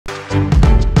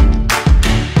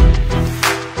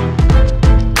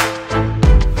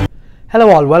Hello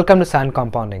all, welcome to Sand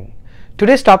Compounding.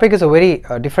 Today's topic is a very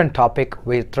different topic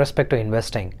with respect to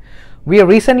investing. We are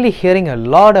recently hearing a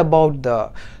lot about the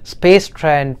space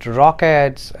trend,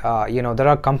 rockets. There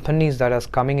are companies that are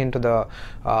coming into the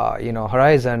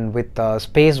horizon with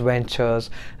space ventures,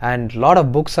 and a lot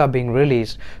of books are being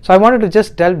released. So I wanted to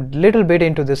just delve a little bit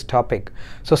into this topic.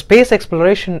 So space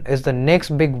exploration is the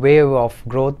next big wave of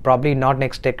growth, probably not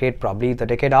next decade, probably the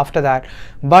decade after that.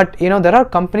 But there are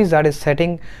companies that is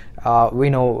setting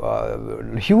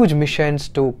huge missions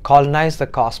to colonize the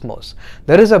cosmos.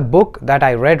 There is a book that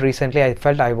I read recently. I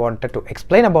felt I wanted to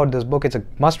explain about this book. It's a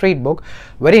must-read book,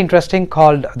 very interesting,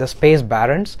 called The Space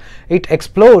Barons. It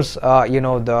explores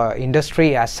the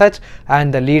industry as such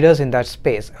and the leaders in that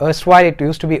space. Erstwhile it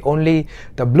used to be only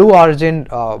the Blue Origin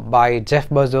by Jeff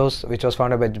Bezos, which was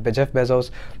founded by Jeff Bezos.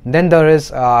 Then there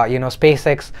is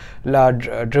SpaceX,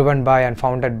 driven by and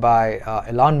founded by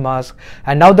Elon Musk,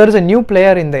 and now there is a new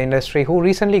player in the industry who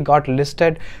recently got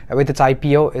listed with its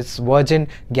IPO. It's Virgin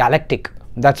Galactic.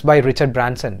 That's by Richard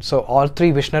Branson. So all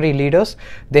three visionary leaders,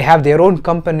 they have their own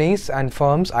companies and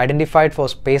firms identified for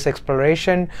space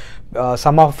exploration.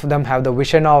 Some of them have the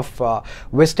vision of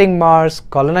visiting Mars,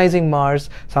 colonizing Mars.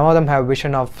 Some of them have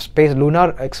vision of space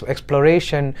lunar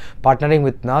exploration, partnering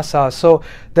with NASA. So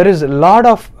there is a lot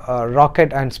of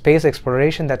rocket and space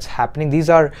exploration that's happening. These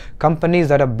are companies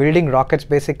that are building rockets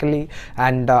basically,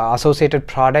 and associated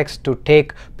products to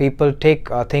take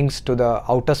things to the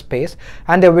outer space.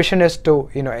 And their vision is to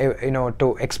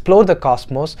to explore the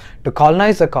cosmos, to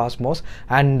colonize the cosmos.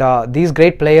 And these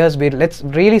great players, let's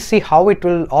really see how it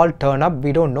will all turn up.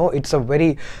 We don't know. It's a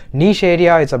very niche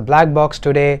area. It's a black box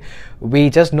today. We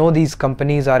just know these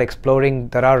companies are exploring.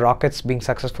 There are rockets being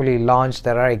successfully launched.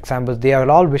 There are examples. They are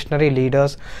all visionary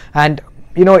leaders, and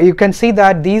you can see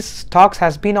that these stocks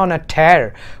has been on a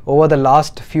tear over the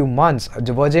last few months.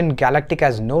 Virgin Galactic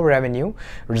has zero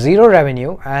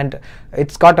revenue, and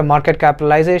it's got a market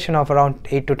capitalization of around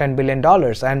 $8 to $10 billion.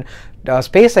 And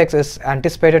SpaceX is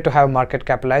anticipated to have market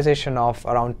capitalization of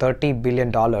around $30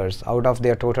 billion out of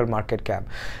their total market cap.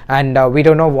 And we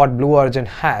don't know what Blue Origin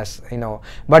has,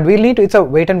 but it's a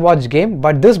wait and watch game.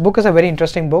 But this book is a very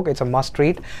interesting book. It's a must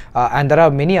read, and there are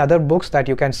many other books that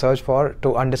you can search for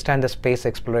to understand the space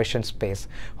exploration space.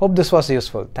 Hope this was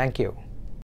useful. Thank you.